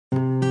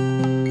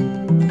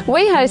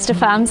We host a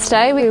farm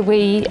stay where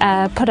we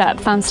put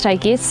up farm stay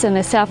guests in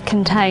a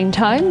self-contained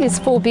home. There's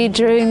 4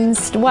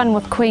 bedrooms, 1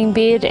 with queen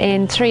bed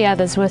and 3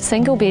 others with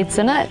single beds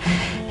in it,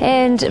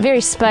 and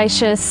very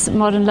spacious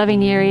modern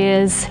living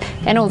areas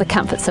and all the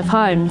comforts of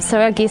home.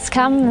 So our guests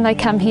come and they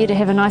come here to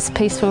have a nice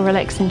peaceful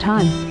relaxing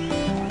time.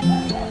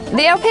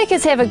 The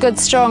alpacas have a good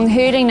strong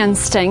herding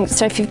instinct,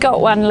 so if you've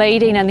got one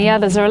leading and the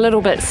others are a little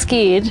bit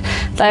scared,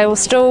 they will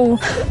still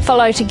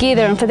follow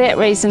together, and for that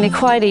reason they're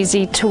quite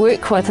easy to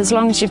work with as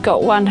long as you've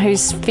got one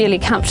who's fairly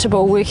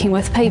comfortable working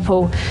with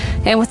people.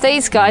 And with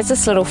these guys,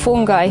 this little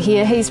fawn guy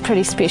here, he's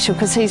pretty special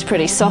because he's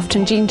pretty soft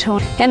and gentle,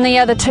 and the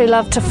other 2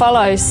 love to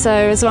follow, so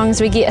as long as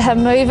we get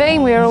him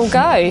moving, we're all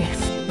go.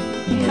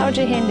 Hold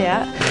your hand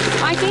out.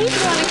 Mikey,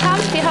 you want to come?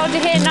 If you hold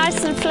your hand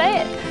nice and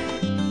flat.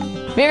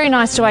 Very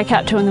nice to wake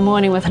up to in the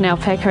morning with an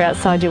alpaca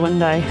outside your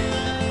window.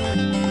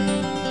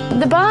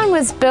 The barn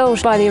was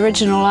built by the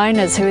original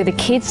owners, who were the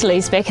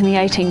Kedsleys back in the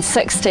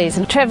 1860s,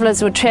 and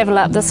travellers would travel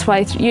up this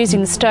way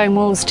using the stone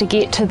walls to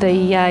get to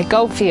the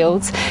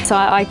goldfields. So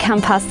I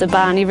come past the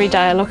barn every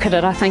day, I look at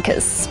it. I think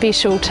it's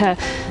special to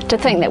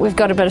think that we've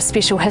got a bit of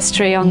special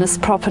history on this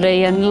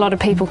property, and a lot of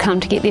people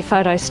come to get their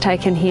photos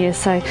taken here,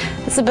 so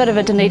it's a bit of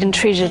a Dunedin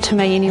treasure to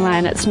me anyway,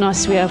 and it's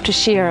nice to be able to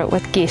share it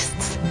with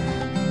guests.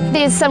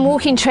 There's some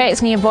walking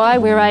tracks nearby.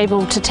 We're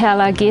able to tell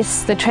our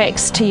guests the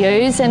tracks to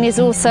use, and there's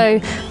also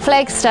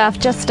Flagstaff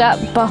just up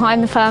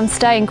behind the farm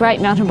stay and great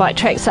mountain bike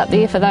tracks up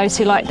there for those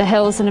who like the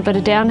hills and a bit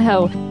of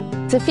downhill.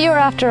 So if you're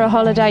after a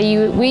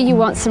holiday where you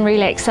want some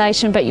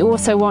relaxation but you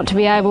also want to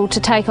be able to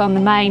take on the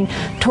main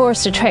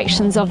tourist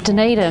attractions of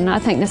Dunedin, I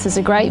think this is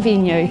a great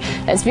venue.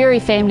 It's very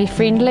family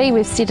friendly,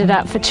 we've set it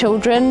up for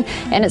children,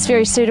 and it's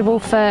very suitable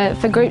for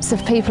groups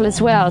of people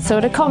as well, so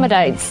it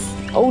accommodates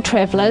all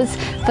travellers,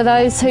 for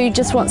those who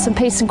just want some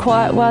peace and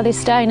quiet while they're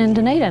staying in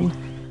Dunedin.